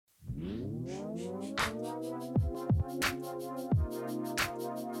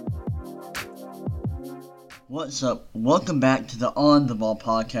What's up? Welcome back to the On the Ball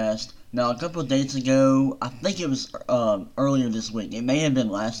podcast. Now, a couple of days ago, I think it was earlier this week. It may have been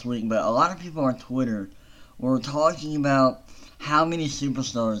last week, but a lot of people on Twitter were talking about how many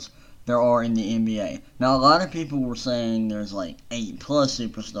superstars there are in the NBA. Now, a lot of people were saying there's like 8 plus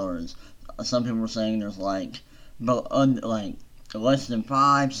superstars. Some people were saying there's like less than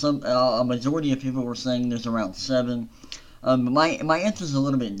 5. A majority of people were saying there's around 7. But my answer is a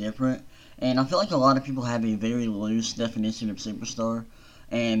little bit different. And I feel like a lot of people have a very loose definition of superstar.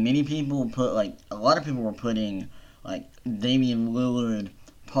 And many people a lot of people were putting, Damian Lillard,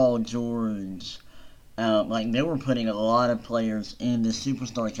 Paul George, they were putting a lot of players in this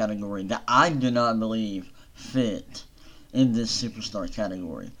superstar category that I do not believe fit in this superstar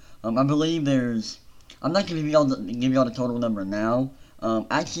category. I believe I'm not going to give y'all the total number now.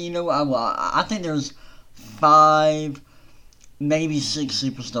 Actually, you know what? I think there's 5, maybe 6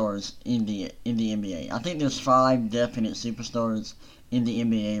 superstars in the NBA. I think there's 5 definite superstars in the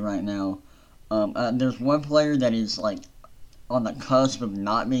NBA right now. There's one player that is on the cusp of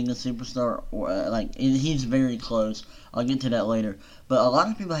not being a superstar, or he's very close. I'll get to that later. But a lot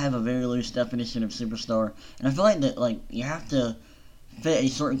of people have a very loose definition of superstar, and I feel like that you have to fit a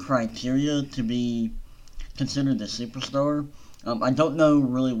certain criteria to be considered a superstar. I don't know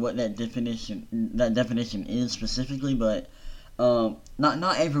really what that definition is specifically, but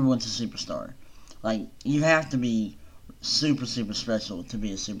not everyone's a superstar. You have to be super special to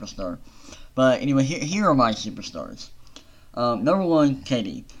be a superstar. But anyway, here are my superstars. Number 1,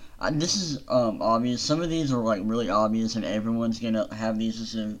 KD. This is obvious. Some of these are really obvious, and everyone's gonna have these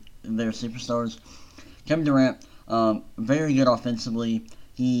as their superstars. Kevin Durant, very good offensively.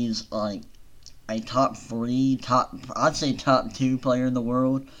 He's a top 3, I'd say top 2 player in the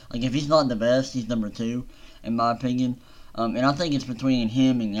world. If he's not the best, he's number 2 in my opinion. And I think it's between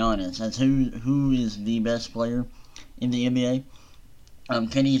him and Giannis as who is the best player in the NBA.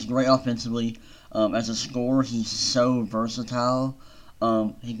 Kenny is great offensively. As a scorer, he's so versatile.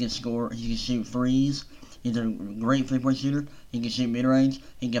 He can score. He can shoot threes. He's a great three-point shooter. He can shoot mid-range.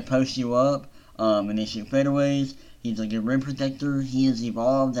 He can post you up and then shoot fadeaways. He's a good rim protector. He has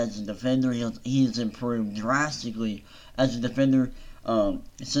evolved as a defender. He has improved drastically as a defender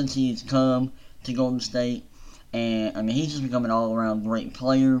since he's come to Golden State. And, he's just become an all-around great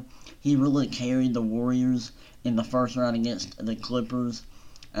player. He really carried the Warriors in the first round against the Clippers.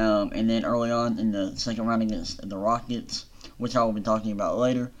 And then early on in the second round against the Rockets, which I will be talking about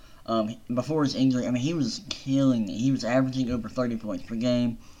later. Before his injury, he was killing it. He was averaging over 30 points per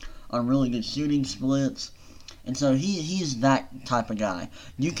game on really good shooting splits. And so he's that type of guy.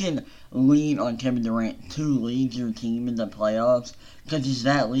 You can lean on Kevin Durant to lead your team in the playoffs because he's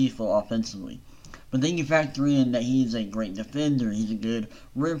that lethal offensively. But then you factor in that he's a great defender. He's a good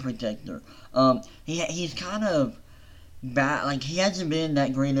rim protector. He's kind of bad. He hasn't been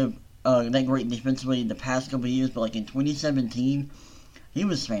that great defensively the past couple of years. But in 2017, he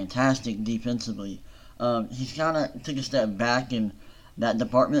was fantastic defensively. He's kind of took a step back in that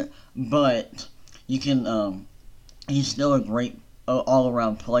department, but you can. He's still a great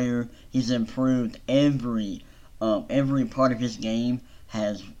all-around player. He's improved every part of his game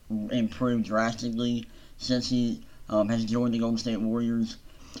has improved drastically since he has joined the Golden State Warriors.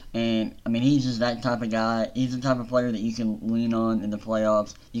 And he's just that type of guy. He's the type of player that you can lean on in the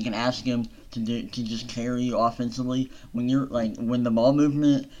playoffs. You can ask him to just carry you offensively when you're when the ball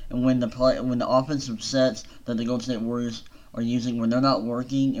movement and when the offensive sets that the Golden State Warriors are using, when they're not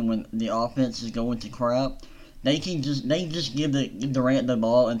working and when the offense is going to crap, they just give Durant the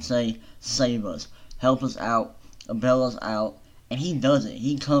ball and say, save us, help us out, bail us out. And he does it.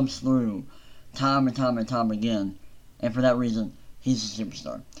 He comes through time and time again. And for that reason, he's a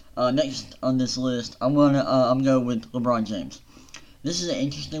superstar. Next on this list, I'm going with LeBron James. This is an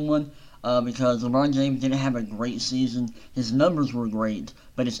interesting one because LeBron James didn't have a great season. His numbers were great,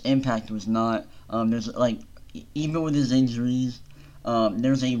 but his impact was not. Even with his injuries,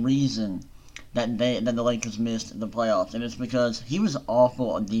 there's a reason that the Lakers missed the playoffs, and it's because he was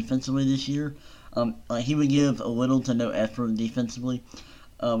awful defensively this year. He would give a little to no effort defensively,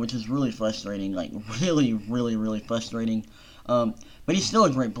 which is really frustrating. Really frustrating. But he's still a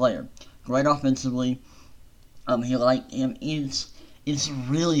great player, great offensively. It's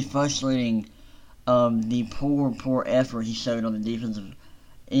really frustrating. The poor effort he showed on the defensive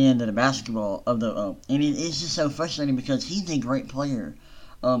end of the basketball and it's just so frustrating because he's a great player.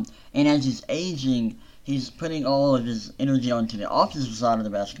 And as he's aging, he's putting all of his energy onto the offensive side of the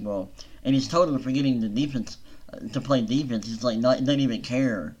basketball. And he's totally forgetting the defense to play defense. He's doesn't even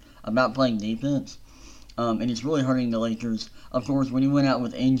care about playing defense. and it's really hurting the Lakers. Of course, when he went out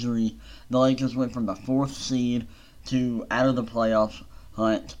with injury, the Lakers went from the 4th seed to out of the playoff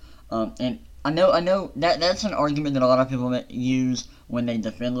hunt. And I know that's an argument that a lot of people use when they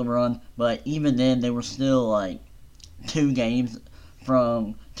defend LeBron, but even then, they were still like 2 games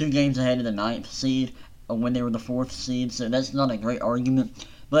ahead of the 9th seed when they were the 4th seed. So that's not a great argument.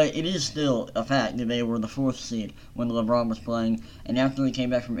 But it is still a fact that they were the 4th seed when LeBron was playing, and after he came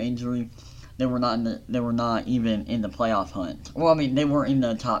back from injury, they were not even in the playoff hunt. Well, I mean, they were in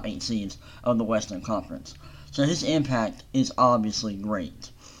the top 8 seeds of the Western Conference. So his impact is obviously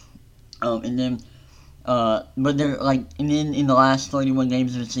great. But then in the last 31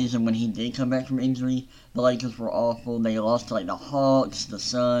 games of the season, when he did come back from injury, the Lakers were awful. They lost to the Hawks, the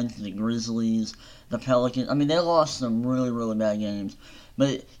Suns, the Grizzlies, the Pelicans. I mean, they lost some really, really bad games.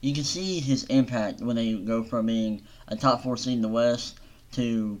 But you can see his impact when they go from being a top 4 seed in the West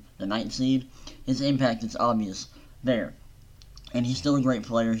to the 9th seed. His impact is obvious there. And he's still a great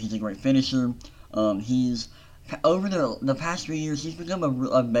player. He's a great finisher. He's over the past 3 years, he's become a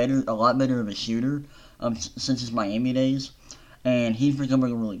lot better of a shooter since his Miami days. And he's become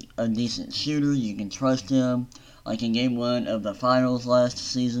a decent shooter. You can trust him. Like in Game 1 of the finals last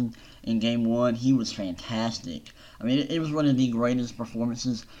season, in Game 1, he was fantastic. I mean, it was one of the greatest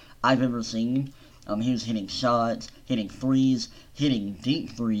performances I've ever seen. He was hitting shots, hitting threes, hitting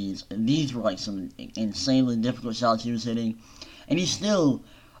deep threes. And these were like some insanely difficult shots he was hitting. And he's still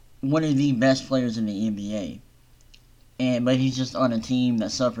one of the best players in the NBA. But he's just on a team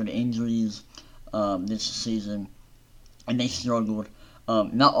that suffered injuries this season, and they struggled.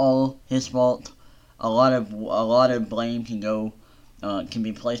 Not all his fault. A lot of blame can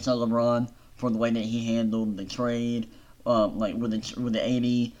be placed on LeBron for the way that he handled the trade, with the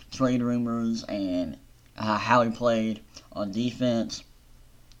 80 trade rumors and how he played on defense.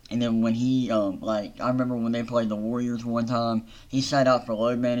 And then when he, I remember when they played the Warriors one time, he sat out for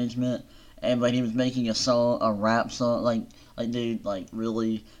load management, but he was making a rap song, dude,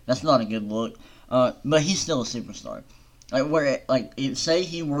 really, that's not a good look. But he's still a superstar. Say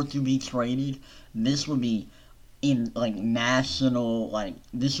he were to be traded, this would be national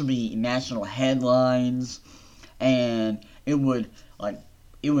headlines, and it would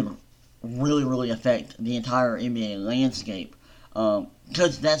really, really affect the entire NBA landscape.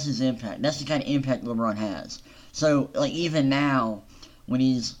 Because that's his impact. That's the kind of impact LeBron has. So, even now, when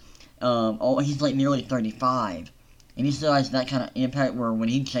he's nearly 35, and he still has that kind of impact where when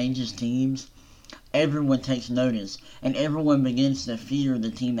he changes teams, everyone takes notice, and everyone begins to fear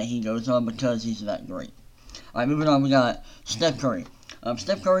the team that he goes on because he's that great. Alright, moving on, we got Steph Curry.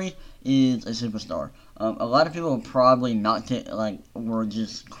 Steph Curry is a superstar. A lot of people probably a lot of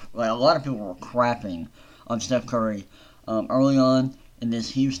people were crapping on Steph Curry early on in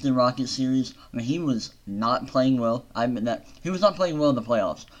this Houston Rockets series. I mean, he was not playing well. I admit that. He was not playing well in the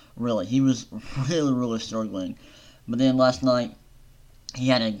playoffs, really. He was really, really struggling. But then last night, he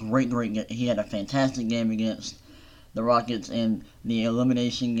had a fantastic game against the Rockets in the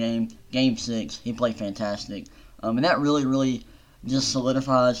elimination game, Game 6. He played fantastic. And that really, really just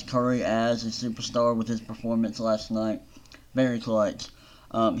solidifies Curry as a superstar with his performance last night. Very clutch.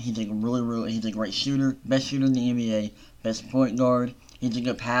 He's a great shooter, best shooter in the NBA, best point guard. He's a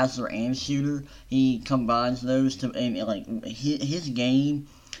good passer and shooter. He combines those his game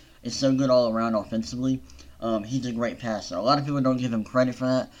is so good all around offensively. He's a great passer. A lot of people don't give him credit for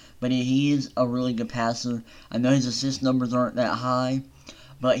that, but he is a really good passer. I know his assist numbers aren't that high,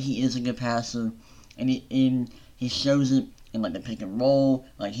 but he is a good passer, and he shows it in the pick and roll.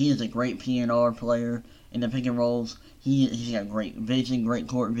 He is a great PNR player in the pick and rolls. He's got great vision, great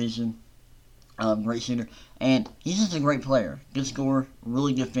court vision, great shooter, and he's just a great player. Good scorer,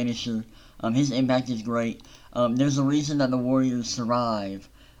 really good finisher. His impact is great. There's a reason that the Warriors survive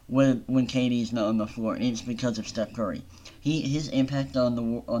when KD's not on the floor, and it's because of Steph Curry. His impact on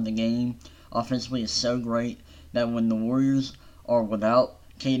the game offensively is so great that when the Warriors are without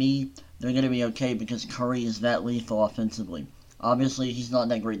KD, they're going to be okay because Curry is that lethal offensively. Obviously, he's not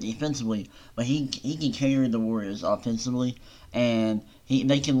that great defensively, but he can carry the Warriors offensively, and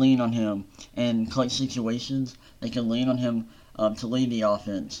they can lean on him in clutch situations. They can lean on him to lead the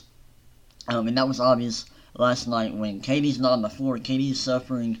offense. And that was obvious last night when KD's not on the floor. KD's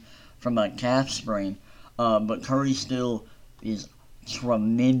suffering from a calf sprain, but Curry still is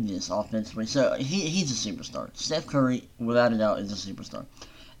tremendous offensively. So he's a superstar. Steph Curry, without a doubt, is a superstar.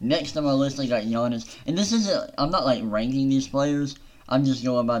 Next on my list, I got Giannis, and I'm not ranking these players. I'm just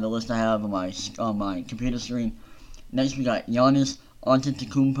going by the list I have on my computer screen. Next, we got Giannis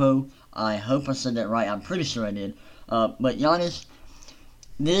Antetokounmpo. I hope I said that right. I'm pretty sure I did. But Giannis,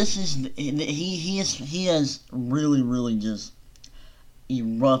 this is he has really just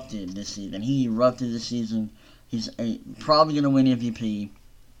erupted this season. He erupted this season. He's probably going to win MVP.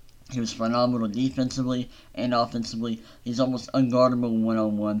 He was phenomenal defensively and offensively. He's almost unguardable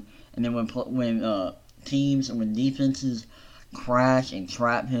one-on-one. And then when teams and when defenses crash and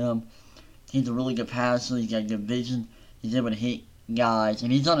trap him, he's a really good passer. He's got good vision. He's able to hit guys.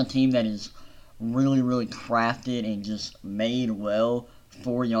 And he's on a team that is really crafted and just made well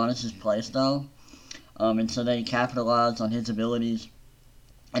for Giannis's play style. And so they capitalize on his abilities.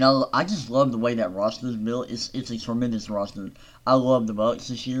 And I just love the way that roster is built. It's a tremendous roster. I love the Bucks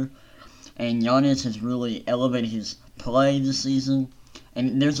this year. And Giannis has really elevated his play this season.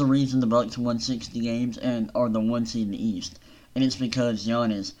 And there's a reason the Bucks won 60 games and are the 1 seed in the East. And it's because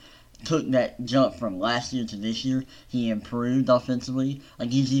Giannis took that jump from last year to this year. He improved offensively.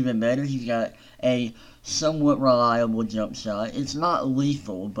 Like, he's even better. He's got a somewhat reliable jump shot. It's not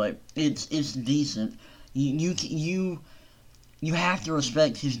lethal, but it's decent. You have to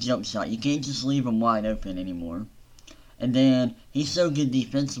respect his jump shot. You can't just leave him wide open anymore. And then he's so good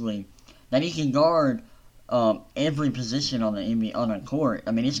defensively that he can guard every position on the NBA on the court.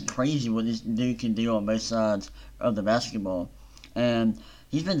 I mean, it's crazy what this dude can do on both sides of the basketball. And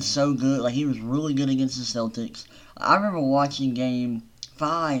he's been so good. Like, he was really good against the Celtics. I remember watching Game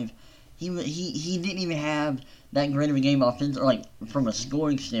 5. He didn't even have that great of a game offensive, like from a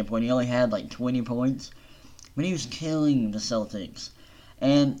scoring standpoint. He only had like 20 points. But he was killing the Celtics.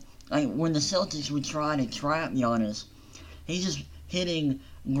 And like when the Celtics would try to trap Giannis, he's just hitting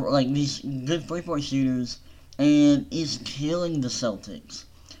like these good 3-point shooters, and he's killing the Celtics.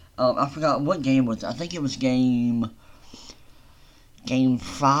 I forgot what game was it. I think it was game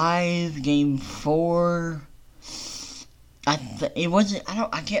 5, game 4. It wasn't.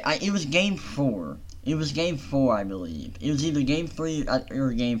 I can't. It was game 4. It was game 4, I believe. It was either game 3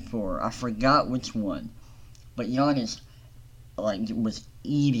 or game 4. I forgot which one. But Giannis, like, was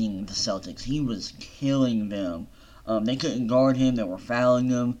eating the Celtics. He was killing them. They couldn't guard him. They were fouling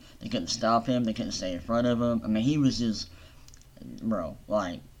him. They couldn't stop him. They couldn't stay in front of him. I mean, he was just, bro,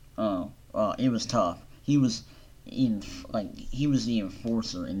 like, it was tough. He was he was the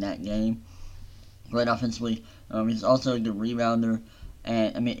enforcer in that game. Great offensively. He's also a good rebounder.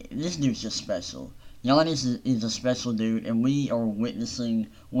 And, I mean, this dude's just special. Giannis is a special dude, and we are witnessing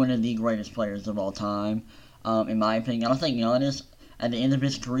one of the greatest players of all time. In my opinion, I think Giannis at the end of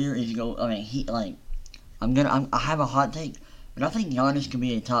his career is I have a hot take, but I think Giannis could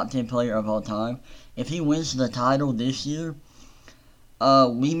be a top 10 player of all time. If he wins the title this year,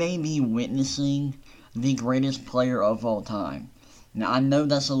 we may be witnessing the greatest player of all time. Now I know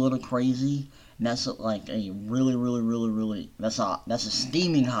that's a little crazy. And that's like a really that's a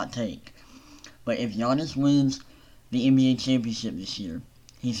steaming hot take. But if Giannis wins the NBA championship this year,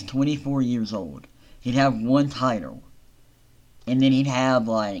 he's 24 years old. He'd have one title. And then he'd have,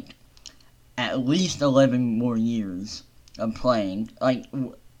 like, at least 11 more years of playing. Like,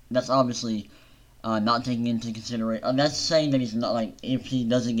 that's obviously not taking into consideration. That's saying that he's not, like, if he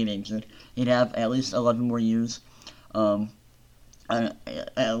doesn't get injured, he'd have at least 11 more years left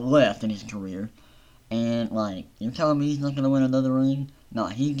in his career. And, like, you're telling me he's not going to win another ring? No,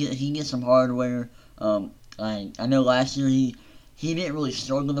 he gets some hardware. Like, I know last year he didn't really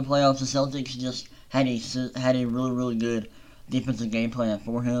struggle in the playoffs. The Celtics just had a really good defensive game plan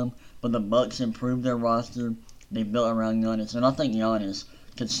for him. But the Bucks improved their roster. They built around Giannis. And I think Giannis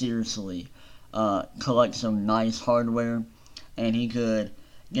could seriously collect some nice hardware. And he could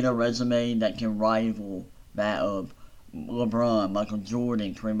get a resume that can rival that of LeBron, Michael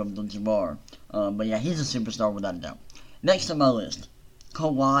Jordan, Kareem Abdul-Jabbar. But yeah, he's a superstar without a doubt. Next on my list,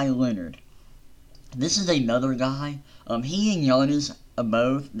 Kawhi Leonard. This is another guy. He and Giannis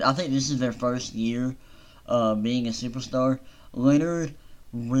both, I think this is their first year being a superstar. Leonard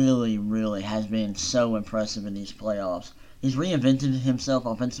really has been so impressive in these playoffs. He's reinvented himself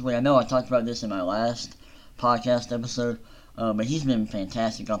offensively. I know I talked about this in my last podcast episode, but he's been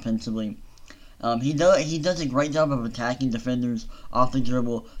fantastic offensively. He does a great job of attacking defenders off the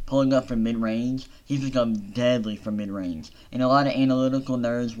dribble, pulling up from mid-range. He's become deadly from mid-range. And a lot of analytical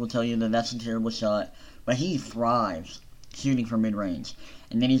nerds will tell you that that's a terrible shot, but he thrives shooting from mid-range.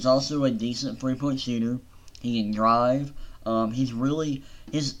 And then he's also a decent 3-point shooter. He can drive. His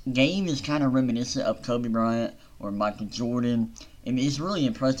game is kind of reminiscent of Kobe Bryant or Michael Jordan. And it's really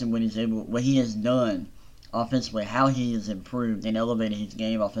impressive what he has done offensively, how he has improved and elevated his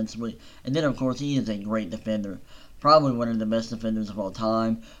game offensively. And then, of course, he is a great defender. Probably one of the best defenders of all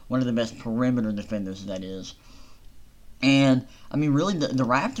time. One of the best perimeter defenders, that is. And, I mean, really, the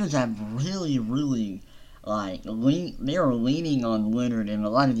Raptors have really, They are leaning on Leonard in a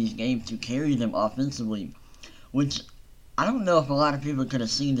lot of these games to carry them offensively, which I don't know if a lot of people could have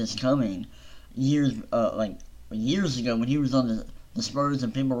seen this coming years ago when he was on the Spurs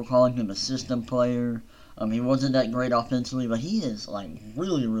and people were calling him a system player. He wasn't that great offensively, but he is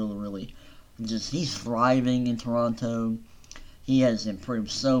really, really, really he's thriving in Toronto. He has improved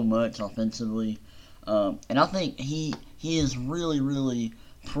so much offensively, and I think he has really, really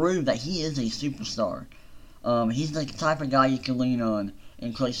proved that he is a superstar. He's the type of guy you can lean on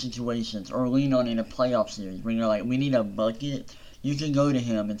in clutch situations or lean on in a playoff series when you're like, we need a bucket. You can go to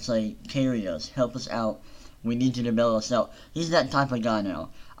him and say, carry us, help us out. We need you to bail us out. He's that type of guy now.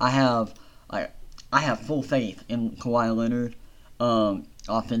 I have full faith in Kawhi Leonard,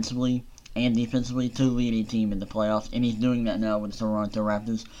 offensively and defensively to lead a team in the playoffs, and he's doing that now with the Toronto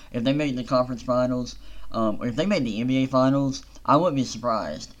Raptors. If they make the conference finals, or if they made the NBA finals, I wouldn't be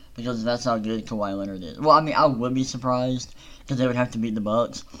surprised because that's how good Kawhi Leonard is. Well, I mean, I would be surprised because they would have to beat the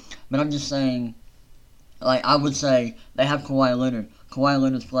Bucks, but I'm just saying, I would say they have Kawhi Leonard. Kawhi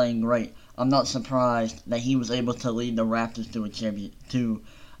Leonard's playing great. I'm not surprised that he was able to lead the Raptors to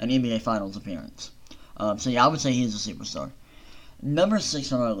an NBA Finals appearance. So yeah, I would say he's a superstar. Number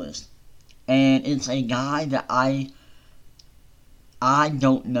 6 on our list, and it's a guy that I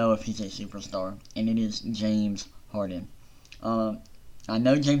don't know if he's a superstar, and it is James Harden. I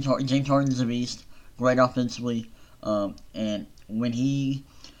know James Harden is a beast, great offensively, and when he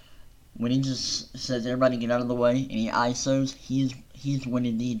just says everybody get out of the way and he ISOs, he's one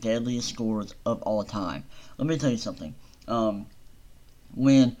of the deadliest scorers of all time. Let me tell you something.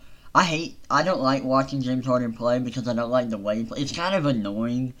 When I don't like watching James Harden play because I don't like the way he plays. It's kind of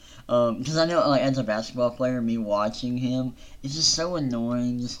annoying because I know as a basketball player, me watching him, it's just so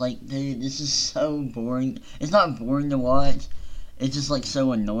annoying. Just dude, this is so boring. It's not boring to watch. It's just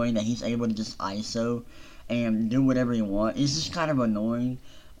so annoying that he's able to just ISO and do whatever he wants. It's just kind of annoying.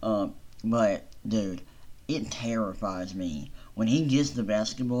 But dude, it terrifies me when he gets the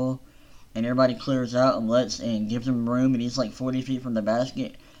basketball and everybody clears out and gives him room, and he's 40 feet from the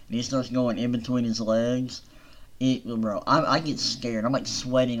basket, and he starts going in between his legs. I get scared. I'm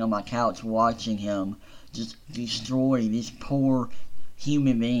sweating on my couch watching him just destroy these poor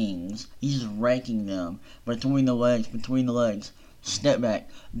human beings. He's just wrecking them between the legs, step back,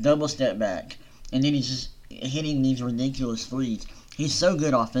 double step back, and then he's just hitting these ridiculous threes. He's so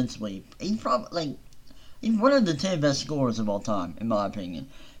good offensively. He's probably he's one of the 10 best scorers of all time, in my opinion.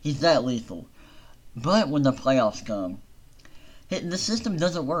 He's that lethal. But when the playoffs come, the system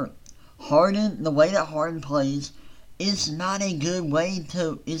doesn't work. Harden, the way that Harden plays, is not a good way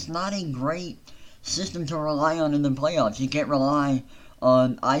to. It's not a great system to rely on in the playoffs. You can't rely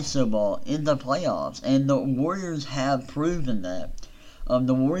on ISO ball in the playoffs, and the Warriors have proven that.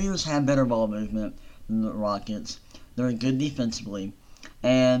 The Warriors have better ball movement than the Rockets. They're good defensively,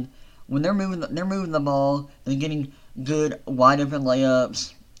 and when they're moving the ball, they're getting good wide open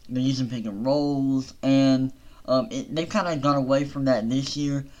layups. They're using pick and rolls, and they've kind of gone away from that this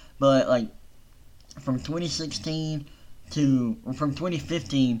year. But from 2015 to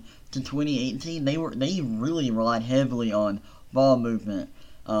 2018, they really relied heavily on ball movement,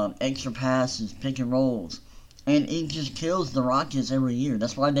 extra passes, pick and rolls, and it just kills the Rockets every year.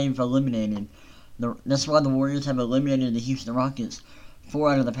 That's why the Warriors have eliminated the Houston Rockets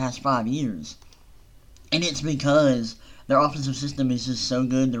 4 out of the past 5 years. And it's because their offensive system is just so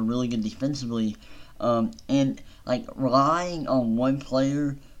good. They're really good defensively. And relying on one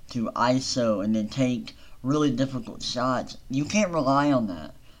player to ISO and then take really difficult shots, you can't rely on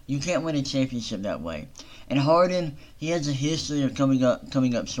that. You can't win a championship that way. And Harden, he has a history of coming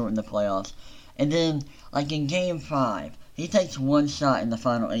up short in the playoffs. And then, in Game 5, he takes one shot in the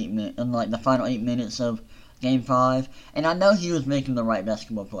final 8 minutes of Game 5, and I know he was making the right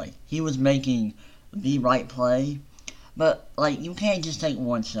basketball play. He was making the right play, but you can't just take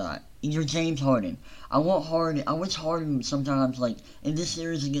one shot. You're James Harden. I wish Harden sometimes, in this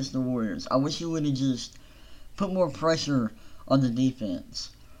series against the Warriors, I wish he would have just put more pressure on the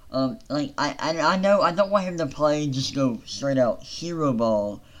defense. I know I don't want him to play just go straight out hero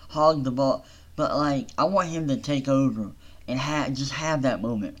ball, hog the ball, but I want him to take over and have that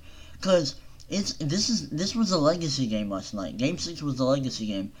moment, because this was a legacy game last night. Game 6 was a legacy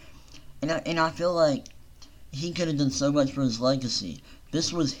game, and I feel like he could have done so much for his legacy.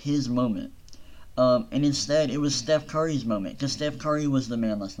 This was his moment, and instead it was Steph Curry's moment, because Steph Curry was the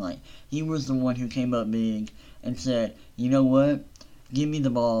man last night. He was the one who came up big and said, you know what, give me the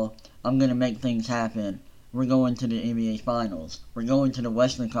ball, I'm going to make things happen. We're going to the NBA Finals. We're going to the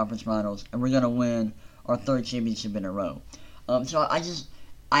Western Conference Finals, and we're going to win our 3rd championship in a row. So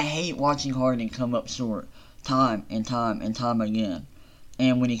I hate watching Harden come up short time and time and time again.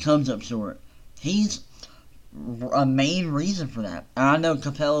 And when he comes up short, he's a main reason for that. And I know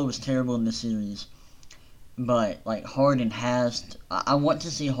Capella was terrible in this series, but like Harden has. I want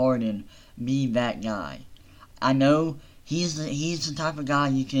to see Harden be that guy. I know he's the type of guy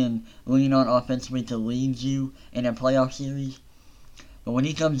you can lean on offensively to lead you in a playoff series. But when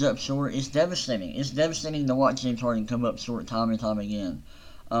he comes up short, it's devastating. It's devastating to watch James Harden come up short time and time again.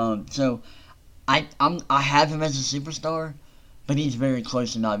 So I have him as a superstar, but he's very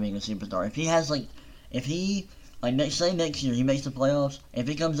close to not being a superstar. Next year he makes the playoffs. If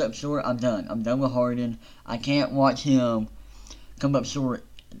he comes up short, I'm done. I'm done with Harden. I can't watch him come up short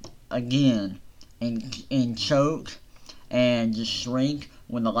again and choke and just shrink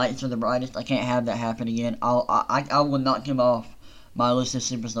when the lights are the brightest. I can't have that happen again. I will knock him off my list of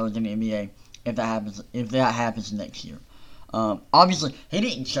superstars in the NBA if that happens next year. Obviously, he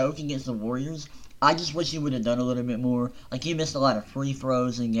didn't choke against the Warriors. I just wish he would have done a little bit more. Like, he missed a lot of free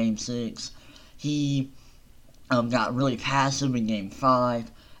throws in Game 6. He got really passive in Game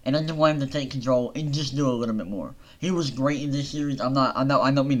 5. And I just want him to take control and just do a little bit more. He was great in this series. I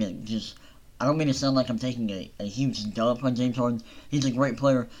don't mean to sound like I'm taking a huge dump on James Harden. He's a great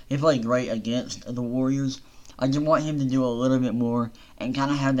player. He played great against the Warriors. I just want him to do a little bit more and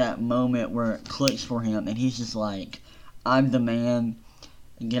kind of have that moment where it clicks for him and he's just like, I'm the man,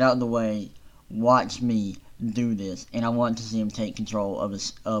 get out of the way, watch me do this. And I want to see him take control of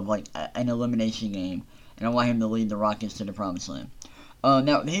an elimination game, and I want him to lead the Rockets to the promised land.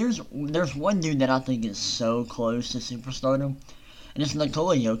 Now there's one dude that I think is so close to superstardom, and it's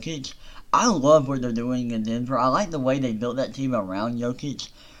Nikola Jokic. I love what they're doing in Denver. I like the way they built that team around Jokic.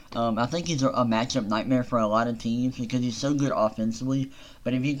 I think he's a matchup nightmare for a lot of teams because he's so good offensively.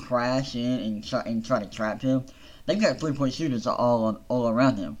 But if you crash in and try to trap him, they've got 3-point shooters all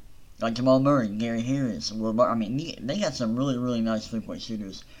around him, like Jamal Murray, Gary Harris. They got some really, really nice 3-point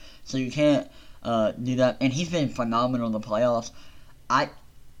shooters. So you can't do that. And he's been phenomenal in the playoffs.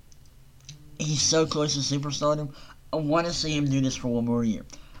 He's so close to superstardom. I want to see him do this for one more year.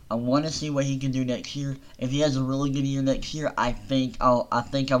 I want to see what he can do next year. If he has a really good year next year, I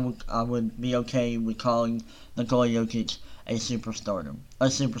I would be okay with calling Nikola Jokic a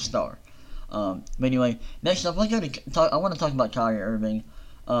superstar. But anyway, next up, I want to talk about Kyrie Irving.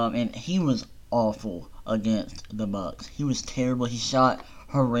 And he was awful against the Bucks. He was terrible. He shot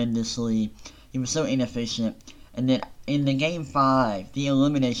horrendously. He was so inefficient. And then in the Game 5, the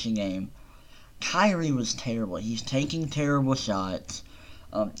elimination game, Kyrie was terrible. He's taking terrible shots.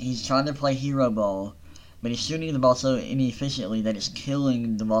 He's trying to play hero ball, but he's shooting the ball so inefficiently that it's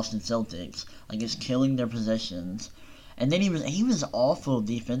killing the Boston Celtics. Like, it's killing their possessions. And then he was awful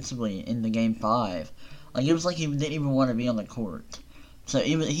defensively in the Game 5. Like, it was like he didn't even want to be on the court. So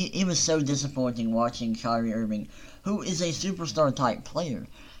it was so disappointing watching Kyrie Irving, who is a superstar type player.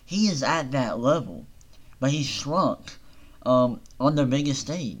 He is at that level, but he shrunk on the biggest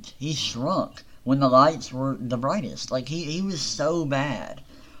stage. He shrunk when the lights were the brightest. Like, he was so bad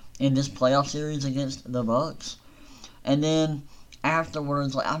in this playoff series against the Bucks. And then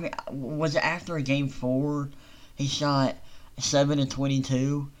afterwards, was it after Game 4? He shot 7 of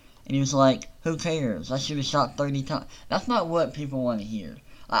 22, and he was like, who cares? I should have shot 30 times. That's not what people want to hear.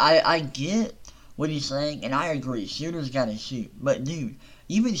 I get what he's saying, and I agree. Shooters gotta shoot. But, dude,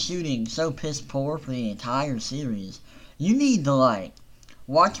 you've been shooting so piss poor for the entire series. You need to,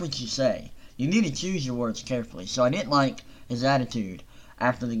 watch what you say. You need to choose your words carefully. So I didn't like his attitude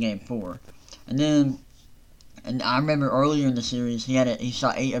after the Game 4. And I remember earlier in the series, he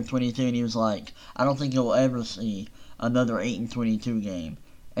shot 8 of 22, and he was like, I don't think you'll ever see another 8 and 22 game.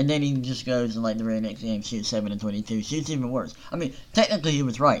 And then he just goes and, the very next game, shoots 7 and 22. Shoots even worse. Technically he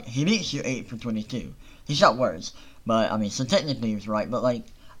was right. He didn't shoot 8 for 22. He shot worse. But, so technically he was right. But,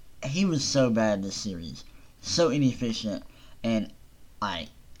 he was so bad this series. So inefficient. And,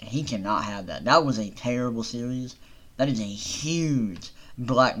 he cannot have that. That was a terrible series. That is a huge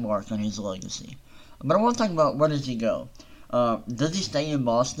black mark on his legacy. But I want to talk about, where does he go? Does he stay in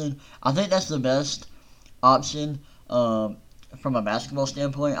Boston? I think that's the best option from a basketball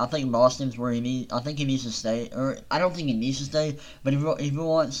standpoint. I think Boston's where I think he needs to stay. Or I don't think he needs to stay, but if he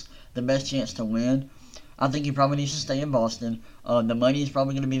wants the best chance to win, I think he probably needs to stay in Boston. The money is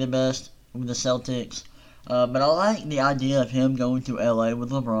probably going to be the best with the Celtics. But I like the idea of him going to LA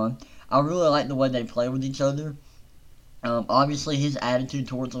with LeBron. I really like the way they play with each other. Obviously, his attitude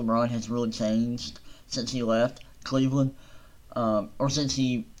towards LeBron has really changed since he left Cleveland, or since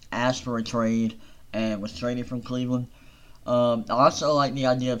he asked for a trade and was traded from Cleveland. I also like the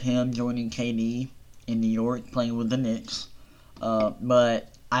idea of him joining KD in New York, playing with the Knicks. But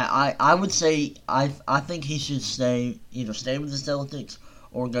I would say I think he should either stay with the Celtics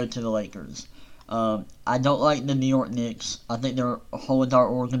or go to the Lakers. I don't like the New York Knicks. I think their whole entire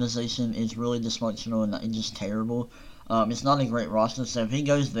organization is really dysfunctional and just terrible. It's not a great roster, so if he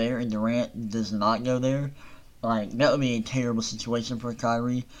goes there and Durant does not go there, like that would be a terrible situation for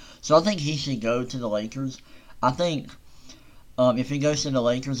Kyrie. So I think he should go to the Lakers. I think if he goes to the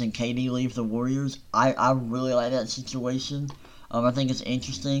Lakers and KD leaves the Warriors, I really like that situation. I think it's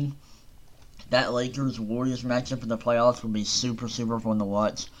interesting. That Lakers Warriors matchup in the playoffs would be super fun to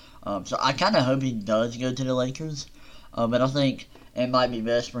watch. So I kind of hope he does go to the Lakers, but I think it might be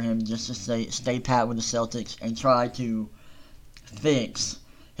best for him just to stay pat with the Celtics and try to fix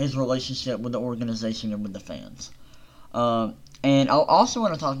his relationship with the organization and with the fans. And I also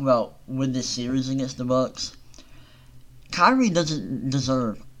want to talk about with this series against the Bucks. Kyrie doesn't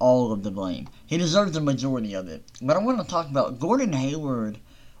deserve all of the blame. He deserves the majority of it. But I want to talk about Gordon Hayward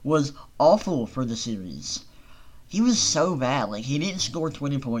was awful for the series. He was so bad. Like, he didn't score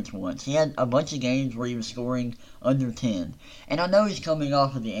 20 points once. He had a bunch of games where he was scoring under 10. And I know he's coming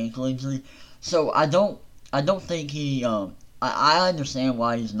off of the ankle injury, so I don't think he I understand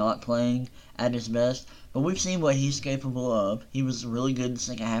why he's not playing at his best, but we've seen what he's capable of. He was really good in the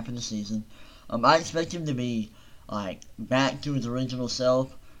second half of the season. I expect him to be like back to his original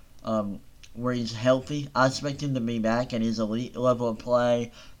self, where he's healthy. I expect him to be back at his elite level of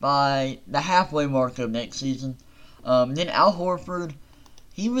play by the halfway mark of next season. Then Al Horford,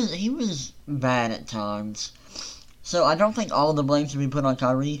 he was bad at times, so I don't think all the blame should be put on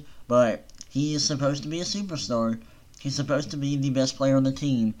Kyrie. But he is supposed to be a superstar. He's supposed to be the best player on the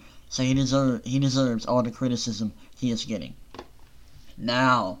team, so he deserves all the criticism he is getting.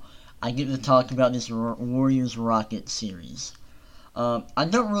 Now, I get to talk about this Warriors-Rockets series. I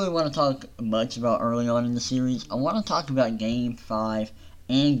don't really want to talk much about early on in the series. I want to talk about Game 5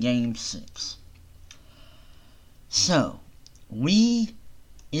 and Game 6. So,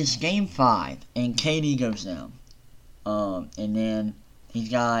 it's Game 5, and KD goes down. And then he's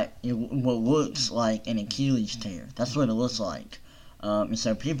got what looks like an Achilles tear. That's what it looks like. And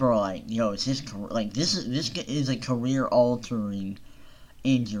so people are like, yo, is his like this is a career-altering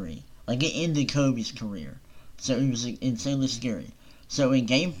injury. Like, it ended Kobe's career. So it was insanely scary. So in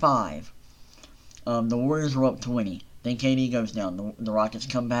Game 5, the Warriors were up 20. Then KD goes down. The Rockets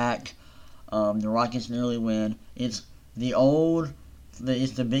come back. The Rockets nearly win. It's the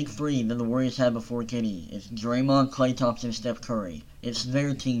big three that the Warriors had before KD. It's Draymond, Klay Thompson, and Steph Curry. It's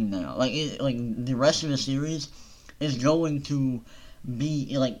their team now. Like the rest of the series is going to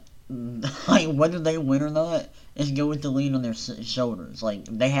be like whether they win or not, it's going to lean on their shoulders. Like,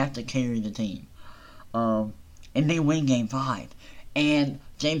 they have to carry the team. And they win Game 5. And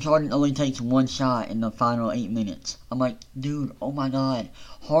James Harden only takes one shot in the final 8 minutes. I'm like, dude, oh my God,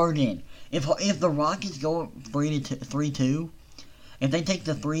 Harden. If the Rockets go 3-2, if they take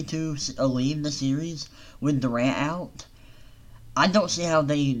the 3-2 lead in the series with Durant out, I don't see how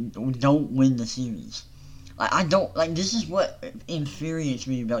they don't win the series. This is what infuriates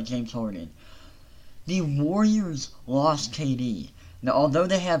me about James Harden. The Warriors lost KD. Now, although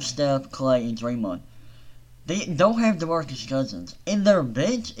they have Steph, Klay, and Draymond, they don't have DeMarcus Cousins. And their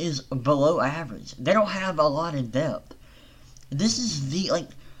bench is below average. They don't have a lot of depth. This is the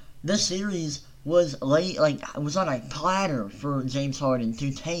series was was on a platter for James Harden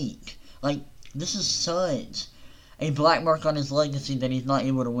to take. This is such a black mark on his legacy that he's not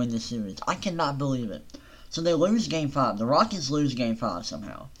able to win this series. I cannot believe it. So they lose Game 5. The Rockets lose Game 5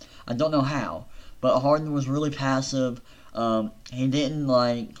 somehow. I don't know how, but Harden was really passive. He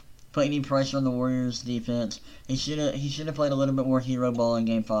didn't put any pressure on the Warriors defense. He should have played a little bit more hero ball in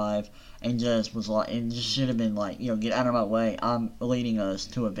Game 5 and just should have been get out of my way. I'm leading us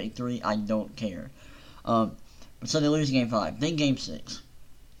to a victory. I don't care. So they lose Game 5. Then Game 6.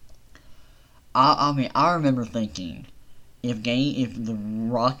 I remember thinking, if the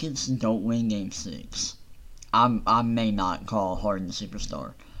Rockets don't win Game 6, I may not call Harden a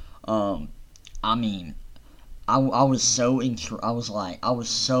superstar. I was so interested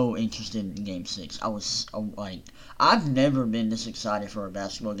in Game 6. I've never been this excited for a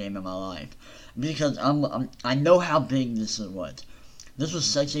basketball game in my life because I know how big this was. This was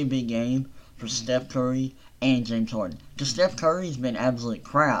such a big game for Steph Curry and James Harden, because Steph Curry's been absolute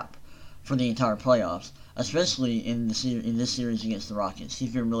crap for the entire playoffs, especially in this series against the Rockets.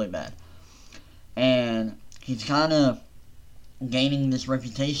 He's been really bad, and he's kind of gaining this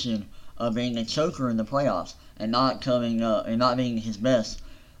reputation of being a choker in the playoffs and not coming up and not being his best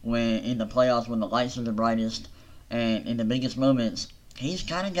when in the playoffs when the lights are the brightest and in the biggest moments. He's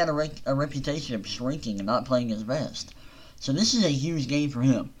kind of got a reputation of shrinking and not playing his best. So this is a huge game for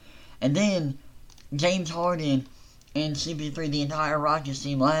him. And then James Harden and CP3, the entire Rockets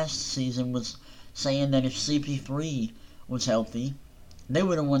team last season was saying that if CP3 was healthy, they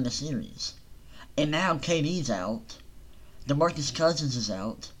would have won the series. And now KD's out. DeMarcus Cousins is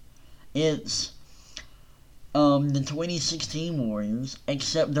out. It's the 2016 Warriors,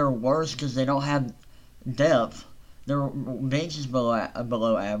 except they're worse because they don't have depth. Their bench is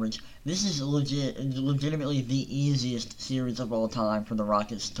below average. This is legitimately the easiest series of all time for the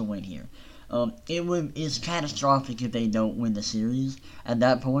Rockets to win here. It's catastrophic if they don't win the series at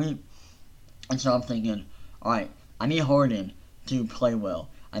that point. And so I'm thinking, alright, I need Harden to play well.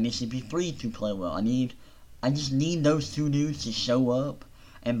 I need CP3 to play well. I just need those two dudes to show up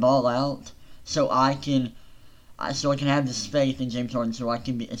and ball out so I can have this faith in James Harden so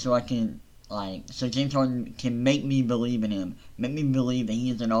James Harden can make me believe in him, make me believe that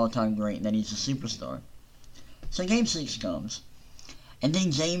he is an all-time great and that he's a superstar. So Game 6 comes, and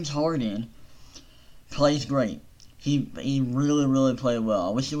then James Harden plays great. He really, really played well.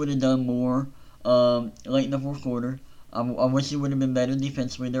 I wish he would have done more late in the fourth quarter. I wish he would have been better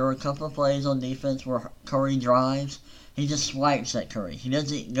defensively. There were a couple of plays on defense where Curry drives. He just swipes at Curry. He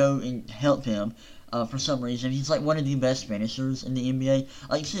doesn't go and help him. For some reason, he's like one of the best finishers in the NBA.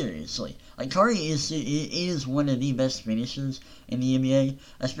 Like, seriously. Like, Curry is one of the best finishers in the NBA,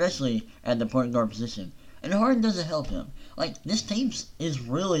 especially at the point guard position. And Harden doesn't help him. Like, this team is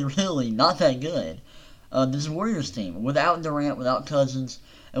really, really not that good. This Warriors team, without Durant, without Cousins,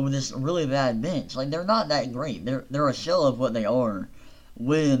 and with this really bad bench, like, they're not that great. They're a shell of what they are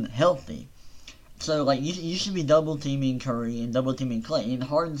when healthy. So, like, you should be double-teaming Curry and double-teaming Clay. And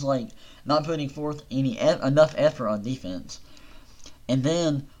Harden's, like, not putting forth enough effort on defense. And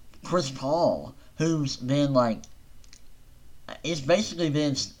then Chris Paul, who's been, like, it's basically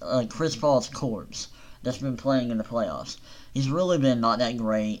been Chris Paul's corpse that's been playing in the playoffs. He's really been not that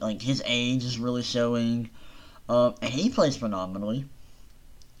great. Like, his age is really showing. And he plays phenomenally.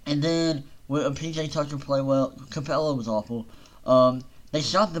 And then, when P.J. Tucker played well, Capella was awful. They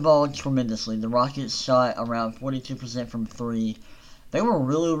shot the ball tremendously. The Rockets shot around 42% from 3. They were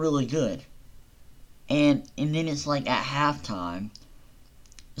really, really good. And then it's like at halftime,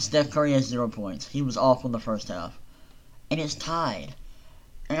 Steph Curry has 0 points. He was awful in the first half. And it's tied.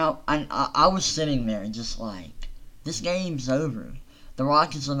 And I was sitting there just like, this game's over. The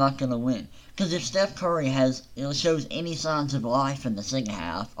Rockets are not going to win. Because if Steph Curry shows any signs of life in the second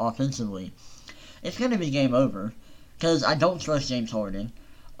half, offensively, it's going to be game over. Because I don't trust James Harden.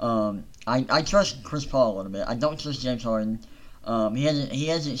 I trust Chris Paul a little bit. I don't trust James Harden. He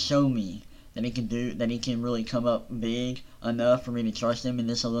hasn't shown me that he can really come up big enough for me to trust him in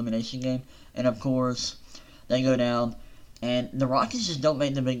this elimination game. And of course, they go down, and the Rockets just don't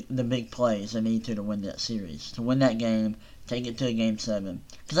make the big plays they need to win that series, to win that game, take it to a Game 7.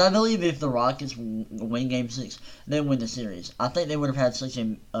 Because I believe if the Rockets win Game 6, they win the series. I think they would have had such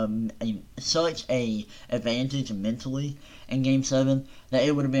a advantage mentally in Game 7 that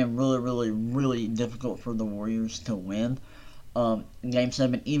it would have been really, really, really difficult for the Warriors to win Game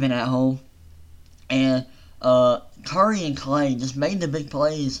 7, even at home. And Curry and Clay just made the big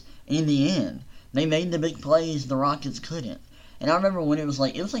plays in the end. They made the big plays the Rockets couldn't. And I remember when it was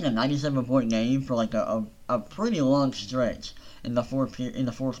like a 97-point game for like a pretty long stretch in the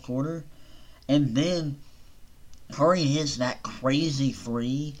fourth quarter. And then Curry hits that crazy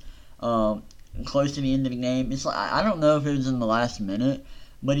free close to the end of the game. It's like, I don't know if it was in the last minute,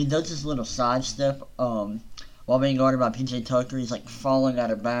 but he does this little sidestep while being guarded by P.J. Tucker. He's like falling out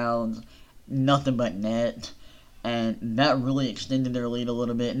of bounds, nothing but net. And that really extended their lead a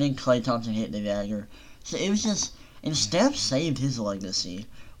little bit. And then Klay Thompson hit the dagger. So it was just, and Steph saved his legacy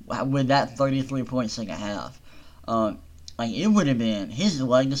with that 33-point second half. It would have been, his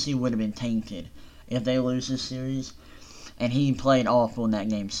legacy would have been tainted if they lose this series. And he played awful in that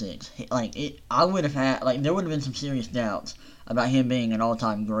Game 6. There would have been some serious doubts about him being an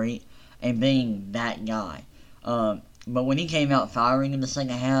all-time great and being that guy. But when he came out firing in the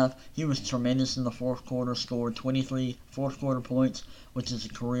second half, he was tremendous in the fourth quarter, scored 23 fourth quarter points, which is a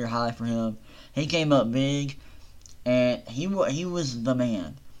career high for him. He came up big, and he was the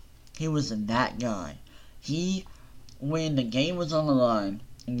man. He was that guy. When the game was on the line,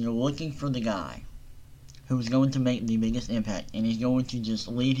 and you're looking for the guy who was going to make the biggest impact, and he's going to just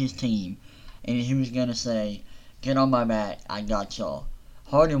lead his team, and he was going to say, get on my back, I got y'all.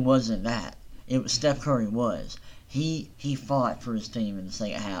 Harden wasn't that. Steph Curry was. He fought for his team in the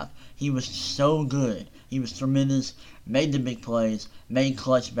second half. He was so good. He was tremendous, made the big plays, made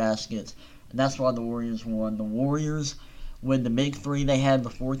clutch baskets. And that's why the Warriors won. The Warriors, with the big three they had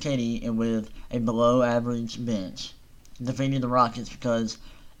before KD and with a below-average bench, defeated the Rockets because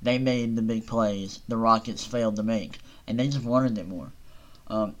they made the big plays the Rockets failed to make, and they just wanted it more.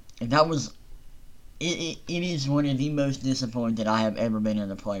 And that was it is one of the most disappointed I have ever been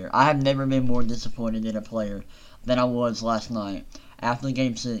in a player. I have never been more disappointed in a player than I was last night after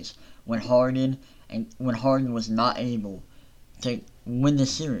Game 6 when Harden was not able to win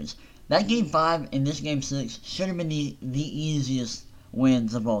this series. That Game 5 and this Game 6 should have been the easiest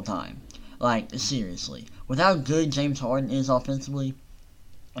wins of all time. Like, seriously. With how good James Harden is offensively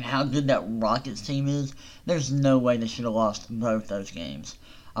and how good that Rockets team is, there's no way they should have lost both those games.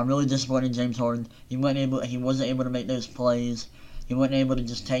 I'm really disappointed in James Harden. He wasn't able to make those plays. He wasn't able to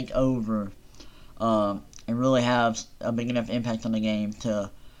just take over and really have a big enough impact on the game to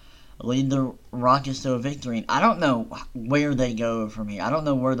lead the Rockets to a victory. And I don't know where they go from here. I don't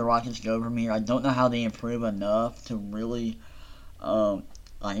know where the Rockets go from here. I don't know how they improve enough to really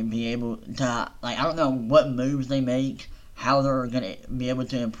be able to I don't know what moves they make, how they're gonna be able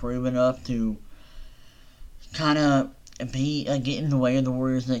to improve enough to kind of get in the way of the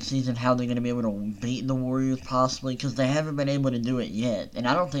Warriors next season, how they're going to be able to beat the Warriors possibly, because they haven't been able to do it yet, and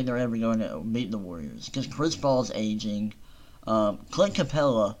I don't think they're ever going to beat the Warriors, because Chris Paul's aging. Clint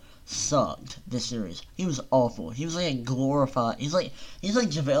Capella sucked this series. He was awful. He was like a glorified, he's like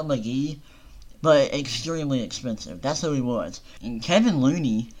JaVale McGee, but extremely expensive. That's who he was. And Kevin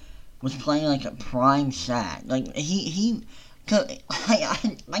Looney was playing like a prime Shaq. Like,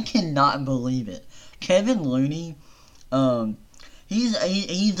 I cannot believe it. Kevin Looney, he's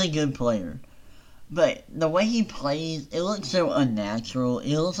a good player, but the way he plays, it looks so unnatural.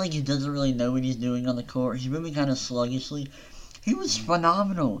 It looks like he doesn't really know what he's doing on the court. He's moving kind of sluggishly. He was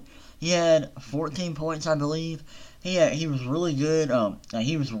phenomenal. He had 14 points, I believe. He was really good.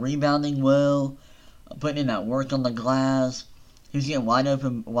 He was rebounding well, putting in that work on the glass. He was getting wide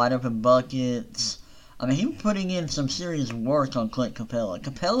open buckets. I mean, he was putting in some serious work on Clint Capella.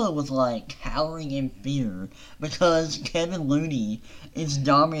 Capella was like cowering in fear because Kevin Looney is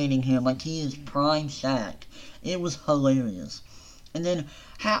dominating him like he is prime Shaq. It was hilarious. And then,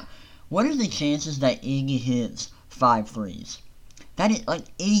 what are the chances that Iggy hits 5 threes? That is,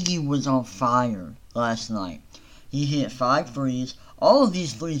 like, Iggy was on fire last night. He hit 5 threes. All of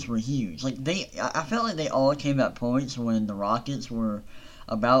these threes were huge. Like, I felt like they all came at points when the Rockets were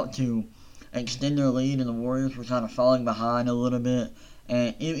about to extend their lead and the Warriors were kind of falling behind a little bit.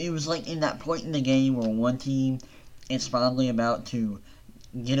 And it was like in that point in the game where one team is finally about to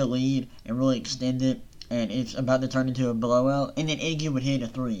get a lead and really extend it, and it's about to turn into a blowout, and then Iggy would hit a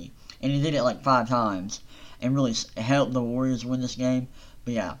 3. And he did it like 5 times and really helped the Warriors win this game.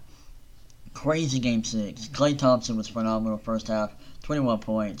 But yeah, crazy Game 6. Klay Thompson was phenomenal first half, 21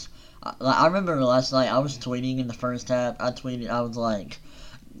 points. I remember last night I was tweeting in the first half. I was like,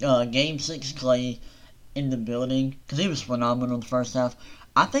 Game 6 Klay in the building, because he was phenomenal in the first half.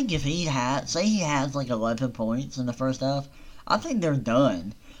 I think if he has like 11 points in the first half, I think they're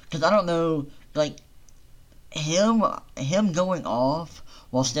done. Because I don't know, like, him going off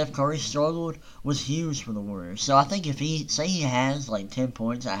while Steph Curry struggled was huge for the Warriors. So I think if he has like 10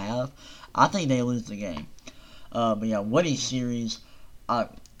 points at half, I think they lose the game. But yeah, what a series.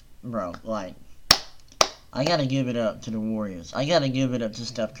 Bro, like, I gotta give it up to the Warriors. I gotta give it up to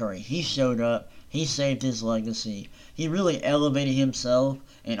Steph Curry. He showed up. He saved his legacy. He really elevated himself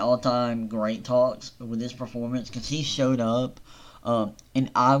in all-time great talks with this performance because he showed up.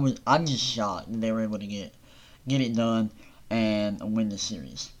 And I'm just shocked that they were able to get it done and win the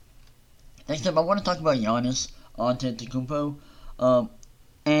series. Next up, I want to talk about Giannis Antetokounmpo.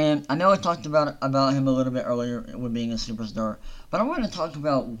 And I know I talked about him a little bit earlier with being a superstar, but I want to talk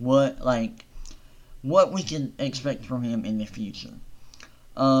about what we can expect from him in the future.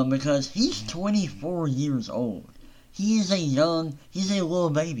 Because he's 24 years old. He's a little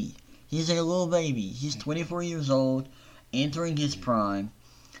baby. He's 24 years old, entering his prime.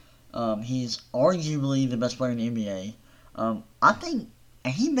 He's arguably the best player in the NBA. I think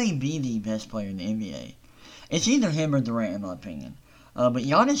he may be the best player in the NBA. It's either him or Durant, in my opinion. But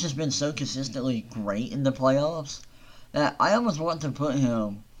Giannis has been so consistently great in the playoffs that I almost want to put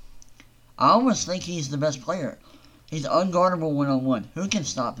him. I almost think he's the best player. He's unguardable one-on-one. Who can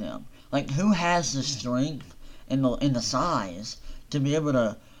stop him? Like, who has the strength and the size to be able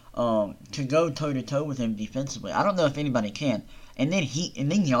to go toe-to-toe with him defensively? I don't know if anybody can. And then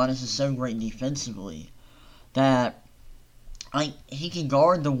Giannis is so great defensively that he can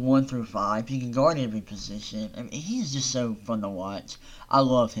guard the 1 through 5. He can guard every position. I mean, he's just so fun to watch. I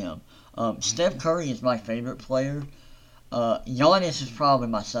love him. Steph Curry is my favorite player. Giannis is probably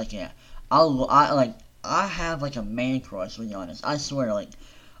my second. I have like a man crush with Giannis. I swear, like,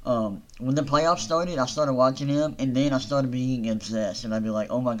 When the playoffs started, I started watching him, and then I started being obsessed. And I'd be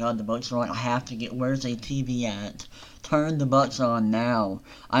like, "Oh my God, the Bucks are on! I have to get. Where's a TV at? Turn the Bucks on now!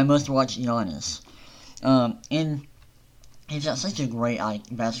 I must watch Giannis." And he's got such a great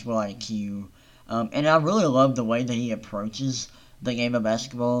basketball IQ, and I really love the way that he approaches the game of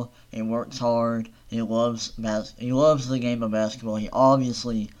basketball. He works hard. He loves the game of basketball. He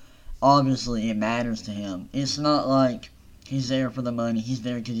obviously it matters to him. It's not like he's there for the money. He's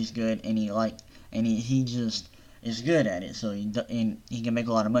there because he's good, and he just is good at it. So he can make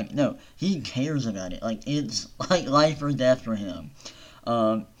a lot of money. No, he cares about it. Like it's like life or death for him.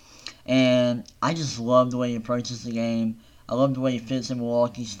 Um, and I just love the way he approaches the game. I love the way he fits in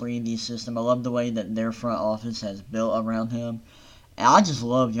Milwaukee's 3D system. I love the way that their front office has built around him. And I just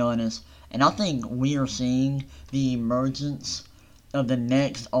love Giannis. And I think we are seeing the emergence of the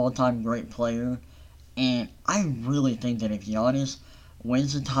next all-time great player. And I really think that if Giannis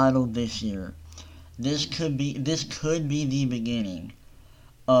wins the title this year, this could be the beginning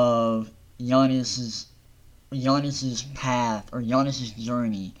of Giannis's path or Giannis's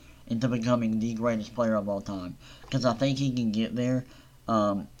journey into becoming the greatest player of all time. Because I think he can get there.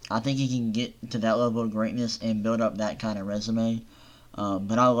 I think he can get to that level of greatness and build up that kind of resume.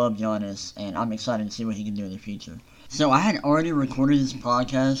 But I love Giannis, and I'm excited to see what he can do in the future. So I had already recorded this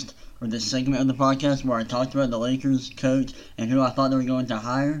podcast, or this segment of the podcast, where I talked about the Lakers coach and who I thought they were going to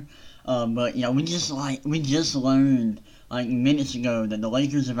hire. But yeah, we just learned like minutes ago that the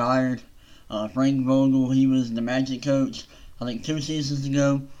Lakers have hired Frank Vogel. He was the Magic coach, I think 2 seasons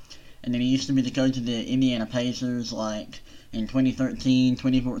ago. And then he used to be the coach of the Indiana Pacers, like in 2013,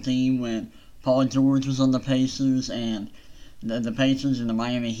 2014, when Paul George was on the Pacers, and the Pacers and the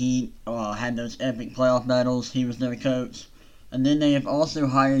Miami Heat had those epic playoff battles. He was their coach. And then they have also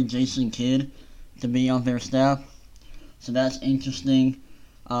hired Jason Kidd to be on their staff. So that's interesting.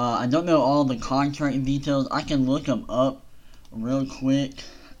 I don't know all the contract details. I can look them up real quick.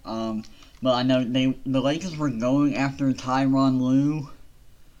 But I know the Lakers were going after Tyronn Lue.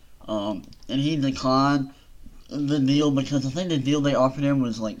 And he declined the deal because I think the deal they offered him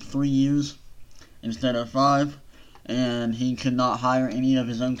was like 3 years instead of 5. And he could not hire any of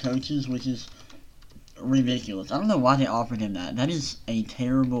his own coaches, which is ridiculous. I don't know why they offered him that. That is a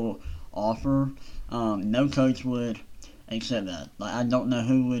terrible offer. No coach would accept that. Like, I don't know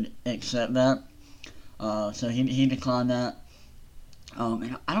who would accept that. So he declined that.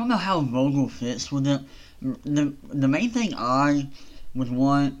 And I don't know how Vogel fits with it. The main thing I would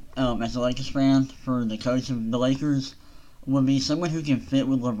want as a Lakers fan for the coach of the Lakers would be someone who can fit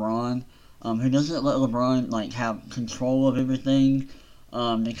with LeBron, who doesn't let LeBron like have control of everything.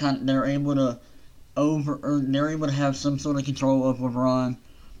 They're able to have some sort of control of LeBron,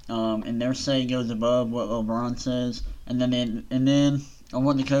 and their say goes above what LeBron says. And then I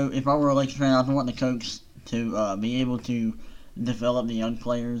want the coach. If I were a Lakers fan, I'd want the coach to be able to develop the young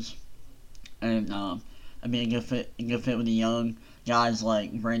players, and be a good fit with the young guys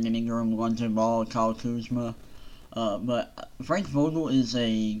like Brandon Ingram, Lonzo Ball, Kyle Kuzma. But Frank Vogel is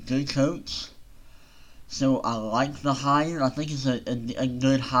a good coach, so I like the hire. I think it's a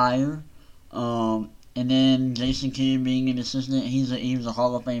good hire. And then Jason Kidd being an assistant, he was a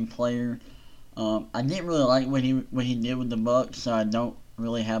Hall of Fame player. I didn't really like what he did with the Bucks, so I don't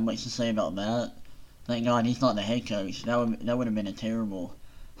really have much to say about that. Thank God he's not the head coach. That would have been a terrible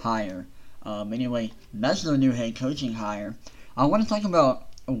hire. Anyway, that's their new head coaching hire. I want to talk about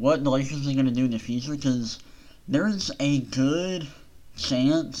what the Lakers are going to do in the future, because there's a good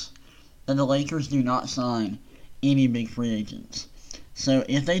chance that the Lakers do not sign any big free agents. So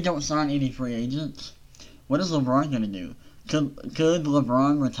if they don't sign any free agents, what is LeBron going to do? Could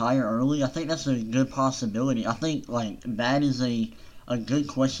LeBron retire early? I think that's a good possibility. I think like that is a good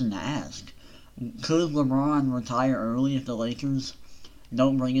question to ask. Could LeBron retire early if the Lakers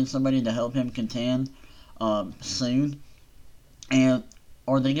don't bring in somebody to help him contend soon? And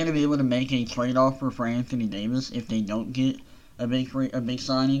are they going to be able to make a trade offer for Anthony Davis if they don't get a big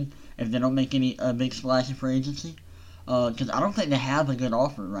signing? If they don't make a big splash in free agency? Because I don't think they have a good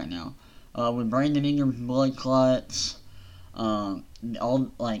offer right now. With Brandon Ingram's blood clots, I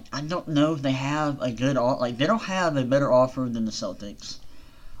don't know if they have a good they don't have a better offer than the Celtics.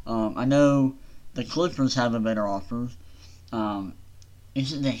 I know the Clippers have a better offer.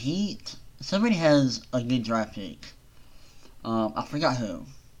 Is it the Heat? Somebody has a good draft pick. I forgot who.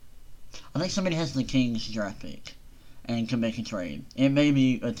 I think somebody has the Kings draft pick and can make a trade. It may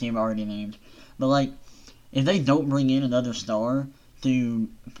be a team already named. But like, if they don't bring in another star to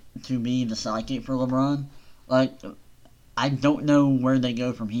be the sidekick for LeBron, like, I don't know where they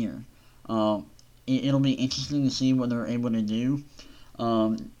go from here. It'll be interesting to see what they're able to do.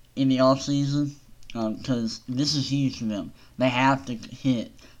 in the offseason, because this is huge for them. They have to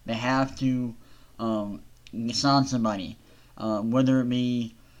hit. They have to sign somebody, whether it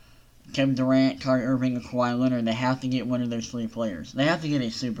be Kevin Durant, Kyrie Irving, or Kawhi Leonard. They have to get one of those three players. They have to get a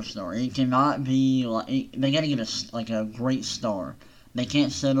superstar. It cannot be they got to get a great star. They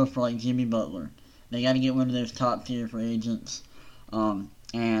can't settle for like Jimmy Butler. They got to get one of those top tier free agents.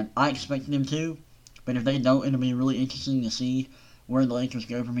 And I expect them to, but if they don't, it'll be really interesting to see where the Lakers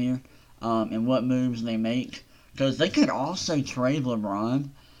go from here, and what moves they make. Because they could also trade LeBron,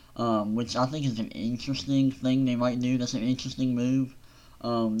 which I think is an interesting thing they might do. That's an interesting move,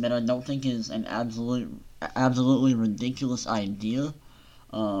 that I don't think is an absolutely ridiculous idea.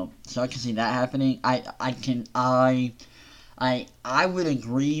 So I can see that happening. I would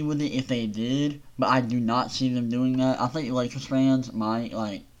agree with it if they did, but I do not see them doing that. I think Lakers fans might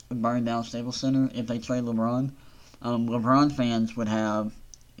burn down Staples Center if they trade LeBron. LeBron fans would have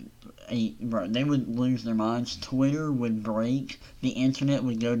they would lose their minds. Twitter would break. The internet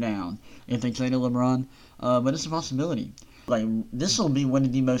would go down if they traded LeBron. But it's a possibility. This will be one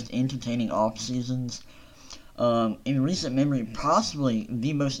of the most entertaining off seasons in recent memory, possibly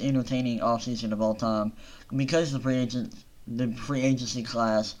the most entertaining offseason of all time, because the free agency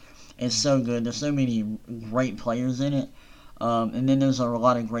class is so good. There's so many great players in it, and then there's a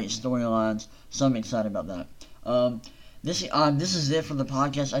lot of great storylines. So I'm excited about that. This is it for the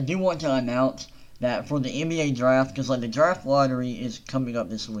podcast. I do want to announce that for the NBA draft, because the draft lottery is coming up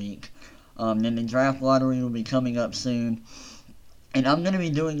this week, then the draft lottery will be coming up soon, and I'm going to be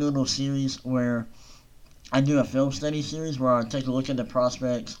doing a little series where I do a film study series where I take a look at the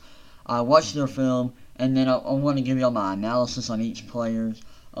prospects, I watch their film, and then I want to give y'all my analysis on each player.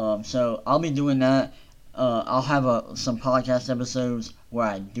 So I'll be doing that. I'll have some podcast episodes where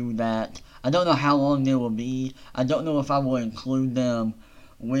I do that. I don't know how long they will be. I don't know if I will include them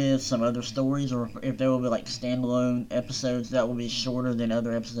with some other stories, or if they will be standalone episodes that will be shorter than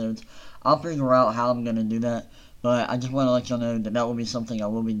other episodes. I'll figure out how I'm going to do that. But I just want to let y'all know that will be something I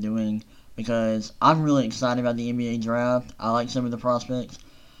will be doing, because I'm really excited about the NBA draft. I like some of the prospects,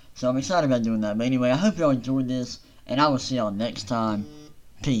 so I'm excited about doing that. But anyway, I hope y'all enjoyed this, and I will see y'all next time.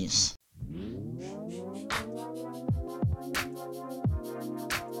 Peace.